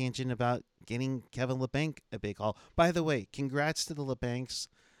big tangent about getting Kevin Labanc a big haul. By the way, congrats to the Labancs.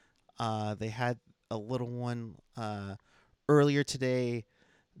 They had a little one earlier today.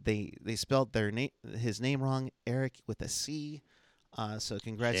 They spelled his name wrong, Eric with a C. So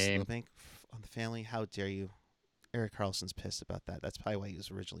congrats to Labanc on the family. How dare you? Eric Carlson's pissed about that. That's probably why he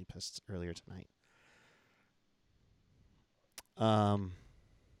was originally pissed earlier tonight.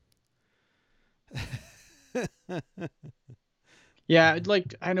 Yeah,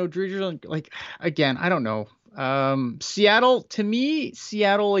 like, I know Drieger, like, again, I don't know. Seattle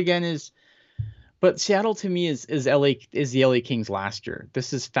again is, but Seattle to me is the LA Kings last year.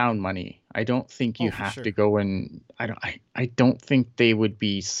 This is found money. I don't think you have to go and I don't think they would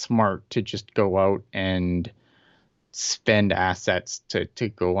be smart to just go out and spend assets to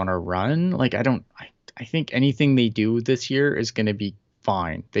go on a run. Like, I think anything they do this year is going to be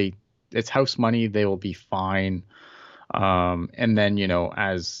fine. It's house money. They will be fine. And then, you know,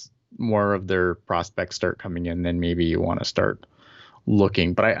 as more of their prospects start coming in, then maybe you want to start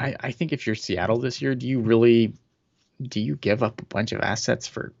looking. But I think if you're Seattle this year, do you give up a bunch of assets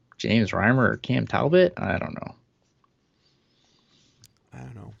for James Reimer or Cam Talbot? I don't know.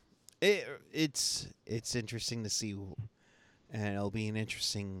 It's interesting to see, and it'll be an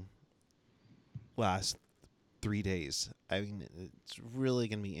interesting last 3 days. I mean, it's really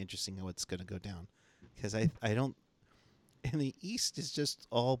going to be interesting how it's going to go down, because I don't. And the East is just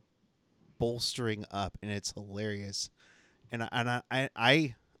all bolstering up, and it's hilarious. And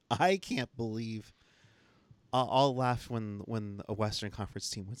I can't believe. I'll laugh when a Western Conference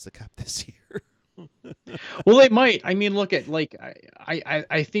team wins the cup this year. Well, they might. I mean, look at, like,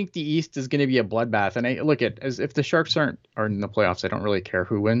 I think the East is going to be a bloodbath, and I look at, as if the Sharks are in the playoffs, I don't really care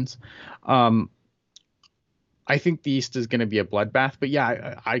who wins. I think the East is going to be a bloodbath, but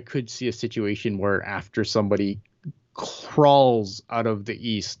yeah, I could see a situation where after somebody crawls out of the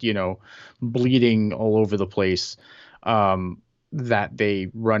East, you know, bleeding all over the place, that they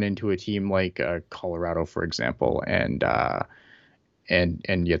run into a team like Colorado, for example, and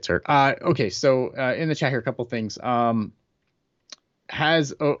gets hurt. Okay, so in the chat here, a couple things. I can't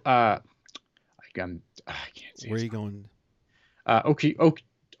say. Where are you going? Okchuk.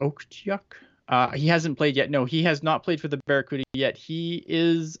 He hasn't played yet. No, he has not played for the Barracuda yet. He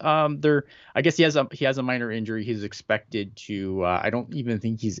is there. I guess he has a minor injury. He's expected to. I don't even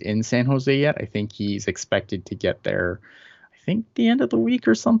think he's in San Jose yet. I think he's expected to get there, I think, the end of the week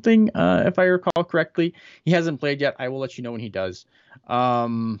or something, if I recall correctly. He hasn't played yet. I will let you know when he does.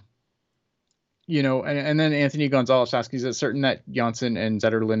 You know, and then Anthony Gonzalez asking, is it certain that Janssen and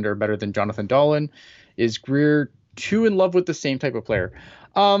Zetterlund are better than Jonathan Dahlen? Is Greer too in love with the same type of player?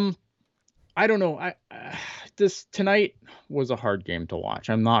 I don't know. This tonight was a hard game to watch.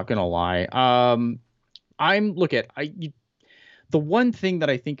 I'm not gonna lie. The one thing that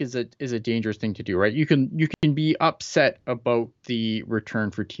I think is a dangerous thing to do, right? You can be upset about the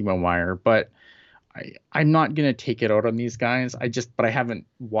return for Timo Meier, but I'm not gonna take it out on these guys. But I haven't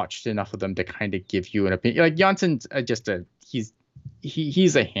watched enough of them to kind of give you an opinion. Like, Janssen's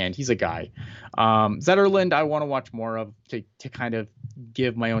he's a hand. He's a guy. Zetterlund, I want to watch more of to kind of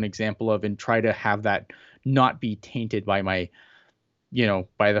give my own example of, and try to have that not be tainted by my, you know,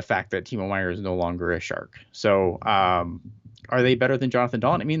 by the fact that Timo Meier is no longer a Shark. So, are they better than Jonathan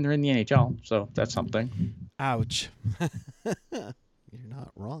Dahlen? I mean, they're in the NHL, so that's something. Ouch. You're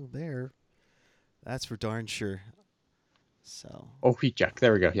not wrong there. That's for darn sure. So. Oh, Okchuk.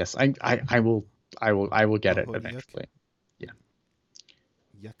 There we go. Yes, I will get it eventually. Yeah.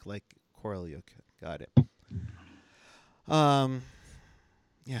 Yuck like Korolyuk. Got it.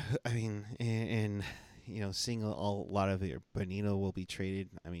 Yeah, I mean, and seeing a lot of it, Bonino will be traded.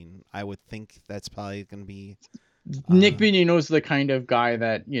 I mean, I would think that's probably going to be. Nick Bonino is the kind of guy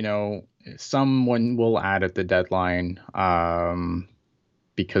that, someone will add at the deadline,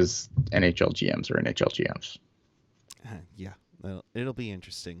 because NHL GMs are NHL GMs. Yeah, it'll be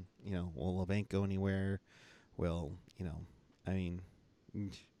interesting. Will LeBanc go anywhere? Will, I mean.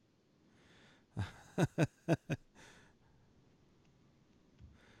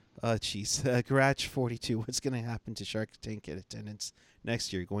 Jeez. Garage 42. What's going to happen to Shark Tank attendance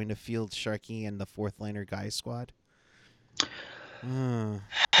next year? Going to field Sharky and the fourth liner guy squad? I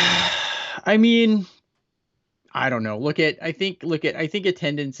mean, I don't know. I think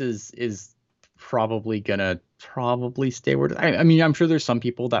attendance is probably gonna stay where. I mean, I'm sure there's some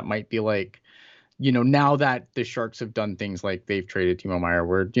people that might be like, now that the Sharks have done things like they've traded Timo Meier,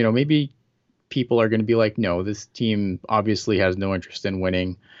 where maybe people are going to be like, no, this team obviously has no interest in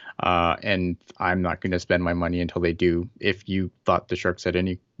winning, and I'm not going to spend my money until they do. If you thought the Sharks had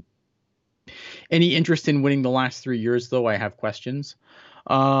any interest in winning the last 3 years, though, I have questions.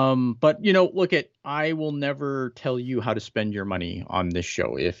 But I will never tell you how to spend your money on this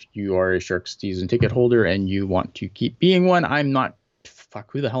show. If you are a Sharks season ticket holder and you want to keep being one, I'm not.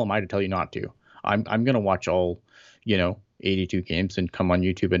 Fuck, who the hell am I to tell you not to? I'm going to watch all, 82 games and come on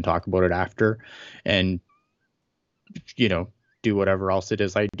YouTube and talk about it after, and do whatever else it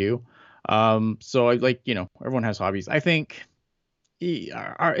is I do. So I everyone has hobbies. I think,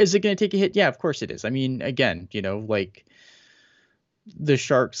 is it going to take a hit? Yeah, of course it is. I mean, again, the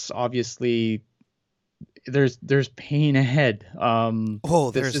Sharks, obviously there's pain ahead.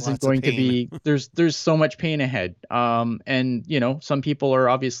 There's isn't lots going of pain. to be there's so much pain ahead. And some people are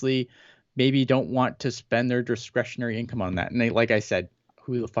obviously maybe don't want to spend their discretionary income on that. And like I said,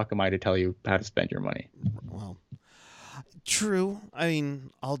 who the fuck am I to tell you how to spend your money? Well, true. I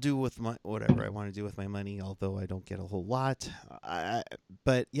mean, I'll do with whatever I want to do with my money, although I don't get a whole lot.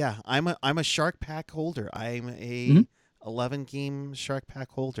 But yeah, I'm a Shark Pack holder. I'm a 11 game Shark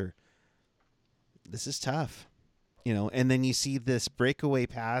Pack holder. This is tough, And then you see this breakaway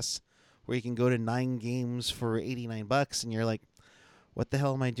pass where you can go to 9 games for $89, and you're like, what the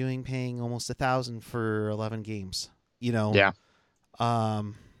hell am I doing paying almost $1,000 for 11 games? Yeah.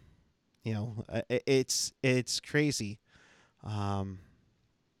 It's crazy. And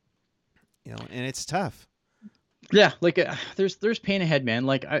it's tough. Yeah, there's pain ahead, man.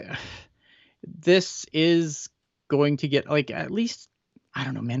 This is going to get at least, I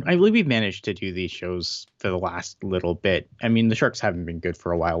don't know, man. I believe we've managed to do these shows for the last little bit. I mean, the Sharks haven't been good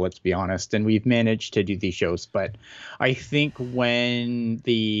for a while, let's be honest, and we've managed to do these shows. But I think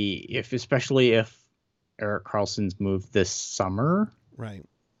especially if Erik Karlsson's moved this summer, right?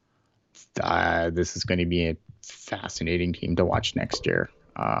 This is going to be a fascinating team to watch next year.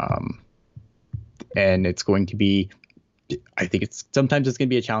 And it's going to be, I think sometimes it's going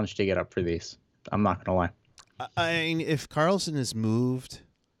to be a challenge to get up for these. I'm not going to lie. I mean, if Karlsson is moved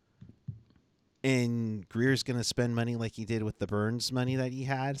and Greer's going to spend money like he did with the Burns money that he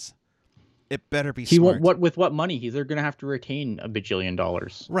has, it better be smart. With what money? They're going to have to retain $1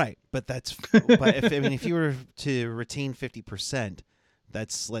 bajillion. Right, but if you were to retain 50%,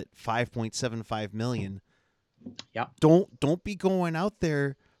 that's like $5.75 million. Yeah. Don't be going out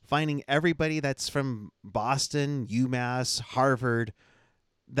there finding everybody that's from Boston, UMass, Harvard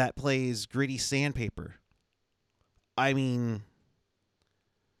that plays gritty sandpaper. I mean,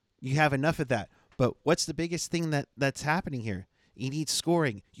 you have enough of that. But what's the biggest thing that's happening here? You need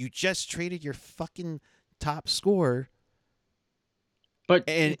scoring. You just traded your fucking top scorer. But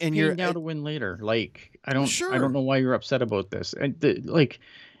and you're now to win later. I don't know why you're upset about this. And no,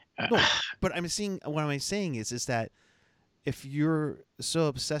 but what I'm saying is that if you're so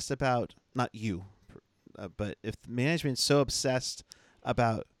obsessed about, not you, but if management's so obsessed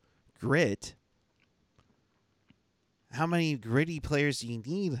about grit, how many gritty players do you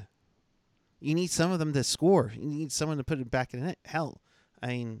need? You need some of them to score. You need someone to put it back in the net. Hell, I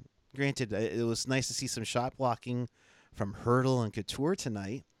mean, granted, it was nice to see some shot blocking from Hurdle and Couture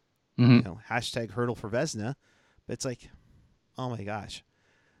tonight. Mm-hmm. Hashtag Hurdle for Vezina. But it's like, oh my gosh.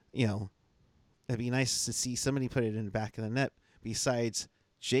 It'd be nice to see somebody put it in the back of the net besides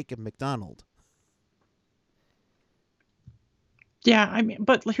Jacob McDonald. Yeah, I mean,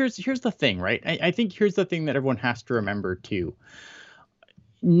 but here's the thing, right? I think here's the thing that everyone has to remember too.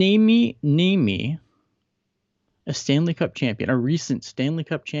 Name me a Stanley Cup champion, a recent Stanley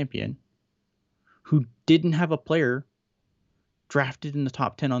Cup champion, who didn't have a player drafted in the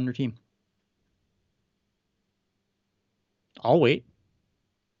top 10 on their team. I'll wait.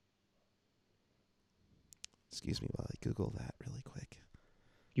 Excuse me while I Google that really quick.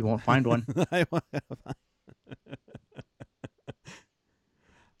 You won't find one.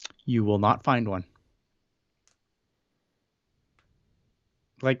 You will not find one.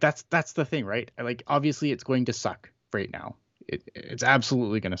 Like that's the thing, right? Like obviously it's going to suck right now. It's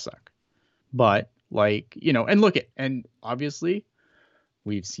absolutely going to suck. But like, you know, and obviously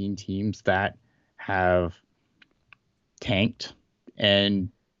we've seen teams that have tanked and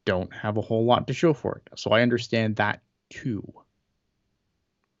don't have a whole lot to show for it. So I understand that too.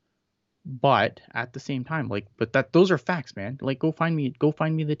 But at the same time, like, those are facts, man. Like, go find me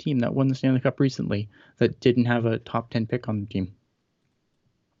the team that won the Stanley Cup recently that didn't have a top 10 pick on the team.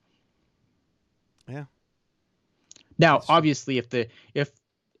 Yeah. Now, obviously, if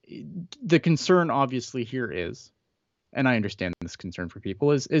the concern obviously here is, and I understand this concern for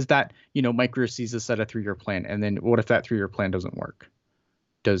people, is that, you know, Mike Grier sees us set a 3-year plan, and then what if that 3-year plan doesn't work?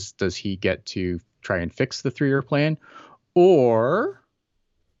 Does he get to try and fix the 3-year plan, or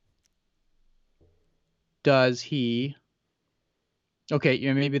does he? Okay,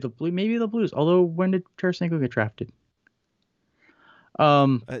 yeah, maybe the Blues. Although, when did Tarasenko get drafted?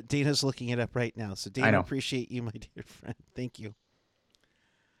 Dana's looking it up right now. So Dana, appreciate you, my dear friend. Thank you.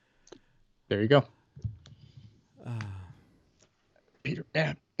 There you go. Peter,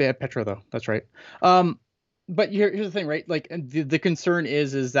 Petro though. That's right. But here's the thing, right? Like the concern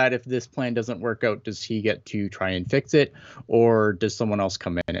is that if this plan doesn't work out, does he get to try and fix it, or does someone else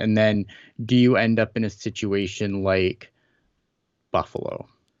come in? And then do you end up in a situation like Buffalo,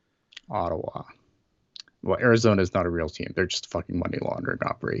 Ottawa? Well, Arizona is not a real team. They're just a fucking money laundering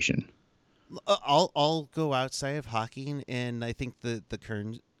operation. I'll go outside of hockey, and I think the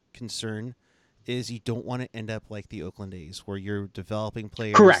current concern is you don't want to end up like the Oakland A's, where you're developing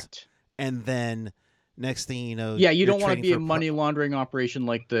players. Correct. And then next thing you know, yeah, you don't want to be a money laundering operation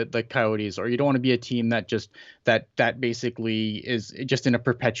like the Coyotes, or you don't want to be a team that just that basically is just in a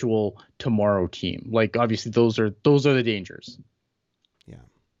perpetual tomorrow team. Like obviously those are the dangers. Yeah.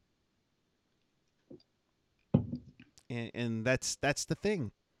 And that's the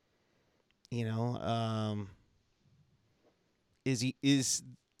thing. You know,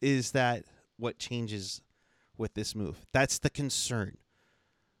 is that what changes with this move? That's the concern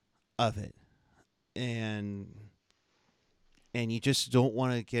of it. And you just don't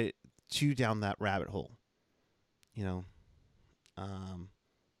want to get too down that rabbit hole, you know.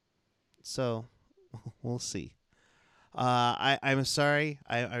 So we'll see. I'm sorry.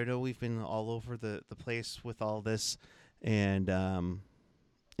 I know we've been all over the place with all this, and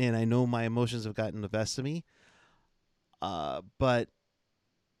I know my emotions have gotten the best of me. But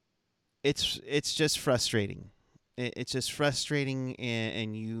it's just frustrating. It's just frustrating,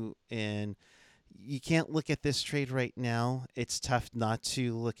 and you can't look at this trade right now. It's tough not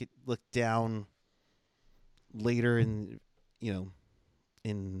to look down later in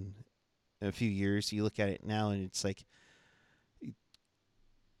a few years. You look at it now, and it's like you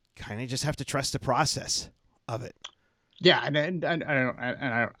kind of just have to trust the process of it. Yeah, and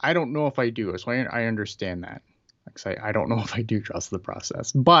I don't know if I do. So I understand that. Like I don't know if I do trust the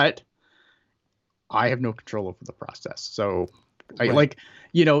process, but I have no control over the process. So Right.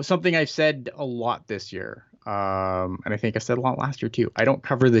 Something I've said a lot this year, and I think I said a lot last year too. I don't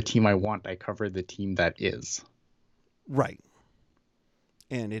cover the team I want. I cover the team that is. Right.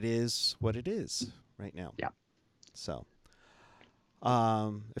 And it is what it is right now. Yeah. So,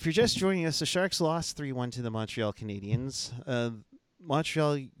 if you're just joining us, the Sharks lost 3-1 to the Montreal Canadiens.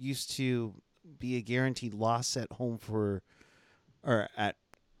 Montreal used to be a guaranteed loss at home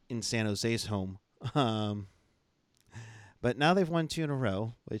in San Jose's home. But now they've won 2 in a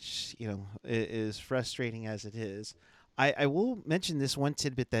row, which, is frustrating as it is. I will mention this one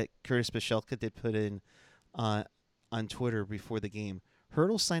tidbit that Curtis Bichelka did put in on Twitter before the game.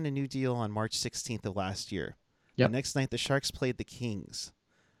 Hurdle signed a new deal on March 16th of last year. Yep. The next night, the Sharks played the Kings.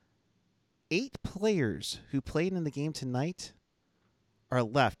 8 players who played in the game tonight are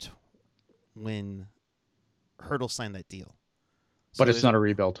left when Hurdle signed that deal. But it's not a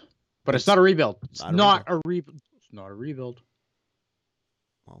rebuild. It's not a rebuild. It's not a rebuild.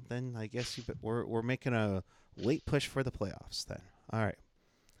 Well, then I guess we're making a late push for the playoffs then.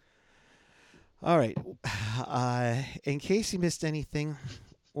 All right. In case you missed anything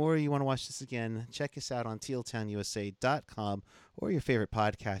or you want to watch this again, check us out on tealtownusa.com or your favorite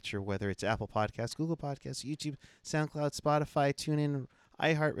podcatcher, whether it's Apple Podcasts, Google Podcasts, YouTube, SoundCloud, Spotify, TuneIn,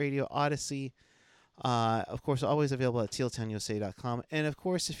 iHeartRadio, Odyssey. Of course, always available at tealtownusa.com. And, of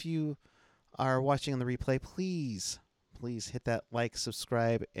course, if you are watching on the replay, please hit that like,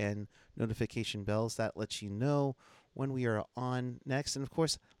 subscribe, and notification bells. That lets you know when we are on next. And, of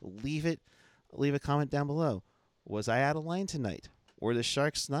course, leave a comment down below. Was I out of line tonight? Or the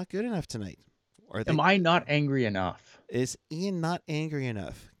Sharks not good enough tonight? Are they? Am I not angry enough? Is Ian not angry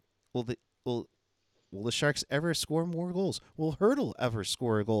enough? Will the Sharks ever score more goals? Will Hurdle ever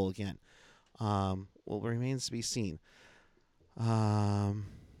score a goal again? Well, remains to be seen. Rob,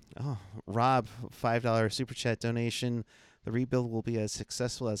 $5 super chat donation. The rebuild will be as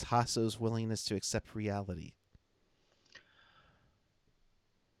successful as Hasso's willingness to accept reality.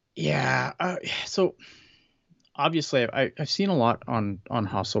 Yeah. So obviously, I've seen a lot on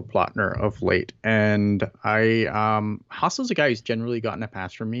Hasso Plattner of late, and Hasso's a guy who's generally gotten a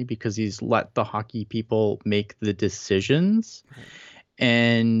pass from me because he's let the hockey people make the decisions,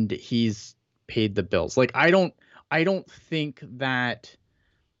 and he's paid the bills. Like I don't think that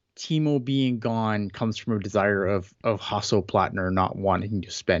Timo being gone comes from a desire of Hasso Plattner not wanting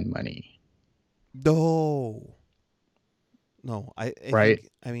to spend money. No, I Right.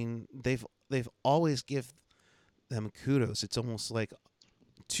 think, I mean, they've always give them kudos. It's almost like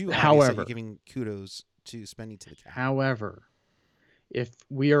too obvious that However, you're giving kudos to spending to the cap. However, if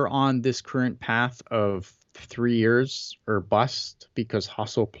we are on this current path of 3 years or bust because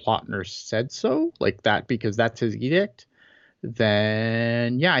Hasso Plattner said so, like that, because that's his edict,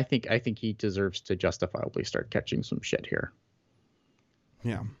 then yeah, I think he deserves to justifiably start catching some shit here.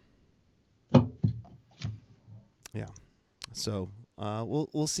 Yeah. Yeah. So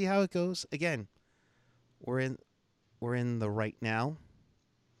we'll see how it goes. Again, we're in the right now.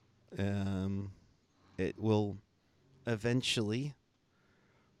 It will eventually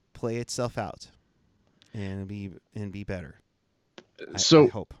play itself out and be better. So I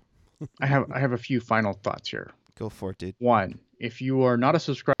hope. I have a few final thoughts here. Go for it, dude. One, if you are not a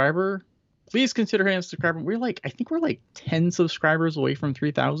subscriber, please consider hitting a subscriber. I think we're like 10 subscribers away from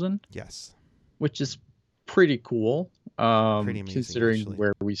 3,000. Yes. Which is pretty cool. Pretty amazing, considering actually.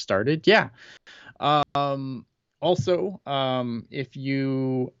 where we started. Yeah. Also, if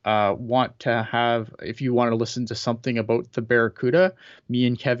you want to listen to something about the Barracuda, me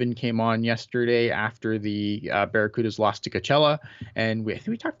and Kevin came on yesterday after the Barracudas lost to Coachella, and I think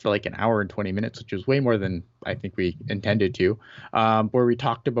we talked for like an hour and 20 minutes, which was way more than I think we intended to, where we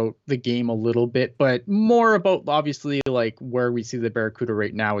talked about the game a little bit, but more about obviously like where we see the Barracuda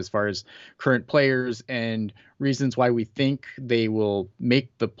right now as far as current players and reasons why we think they will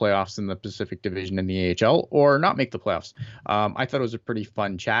make the playoffs in the Pacific Division in the AHL or not make the playoffs. I thought it was a pretty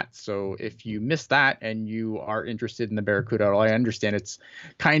fun chat. So if you missed that and you are interested in the Barracuda, I understand it's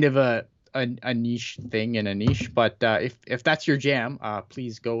kind of a niche thing in a niche, but if that's your jam,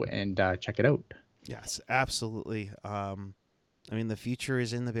 please go and check it out. Yes, absolutely. I mean, the future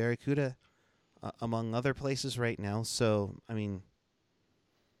is in the Barracuda, among other places right now. So, I mean,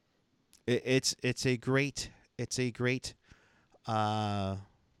 it's a great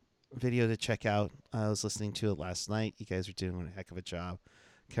video to check out. I was listening to it last night. You guys are doing a heck of a job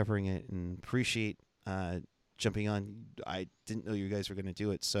covering it, and appreciate jumping on. I didn't know you guys were going to do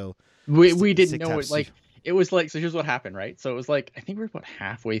it, so we didn't know it. Like it was like, so here's what happened, right? So it was like, I think we're about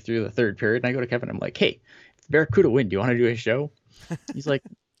halfway through the third period, and I go to Kevin. I'm like, hey, if the Barracuda win, do you want to do a show? He's like,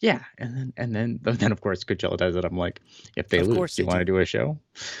 yeah. And then of course Coachella does it. I'm like, if they lose, do you want to do a show?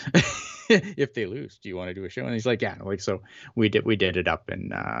 If they lose, do you want to do a show? And he's like, yeah. Like, so we did it up,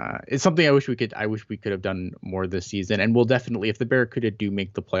 and it's something I wish we could have done more this season. And we'll definitely, if the Barracuda do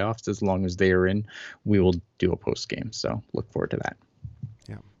make the playoffs, as long as they are in, we will do a post game. So look forward to that.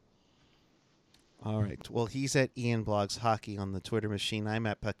 Yeah. All right. Well, he's at Ian Blogs Hockey on the Twitter machine. I'm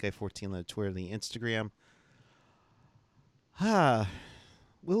at PuckGuy14 on the Twitter and the Instagram.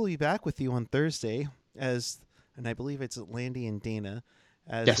 We'll be back with you on Thursday and I believe it's Landy and Dana,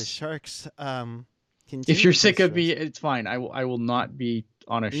 as the Sharks continue. If you're sick of me, it's fine. I will not be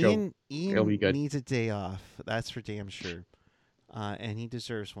on a show. Ian be good. Needs a day off. That's for damn sure. And he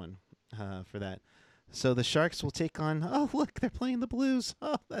deserves one for that. So the Sharks will take on, oh, look, they're playing the Blues.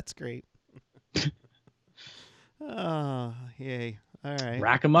 Oh, that's great. Oh, yay. All right.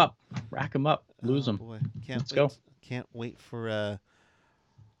 Rack them up. Lose them. Boy. Let's go. Can't wait for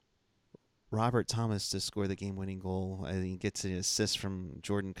Robert Thomas to score the game-winning goal. I think he gets an assist from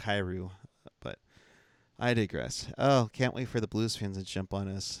Jordan Kyrou, but I digress. Oh, can't wait for the Blues fans to jump on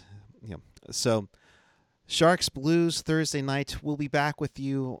us. Yeah. So, Sharks Blues Thursday night. We'll be back with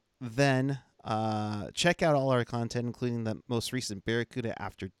you then. Check out all our content, including the most recent Barracuda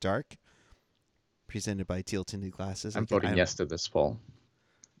After Dark, presented by Teal Tinted Glasses. I'm voting yes to this poll.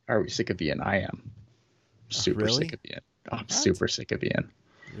 Are we sick of Ian? I am. Super sick of Ian. I'm super sick of Ian.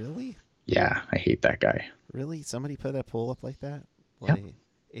 Really? Yeah, I hate that guy. Really? Somebody put a poll up like that? Well, yep.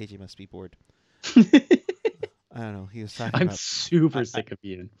 AJ must be bored. I don't know. He was talking I'm about... super sick of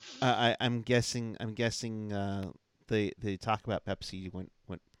Ian. I'm guessing the talk about Pepsi went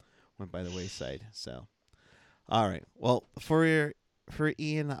by the wayside. So, all right. Well, for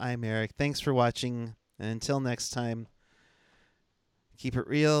Ian, I'm Eric. Thanks for watching. And until next time, keep it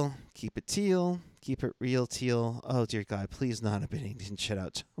real, keep it teal, keep it real teal. Oh dear God, please not a Bennington shout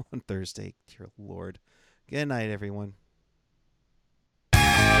out on Thursday. Dear Lord. Good night, everyone.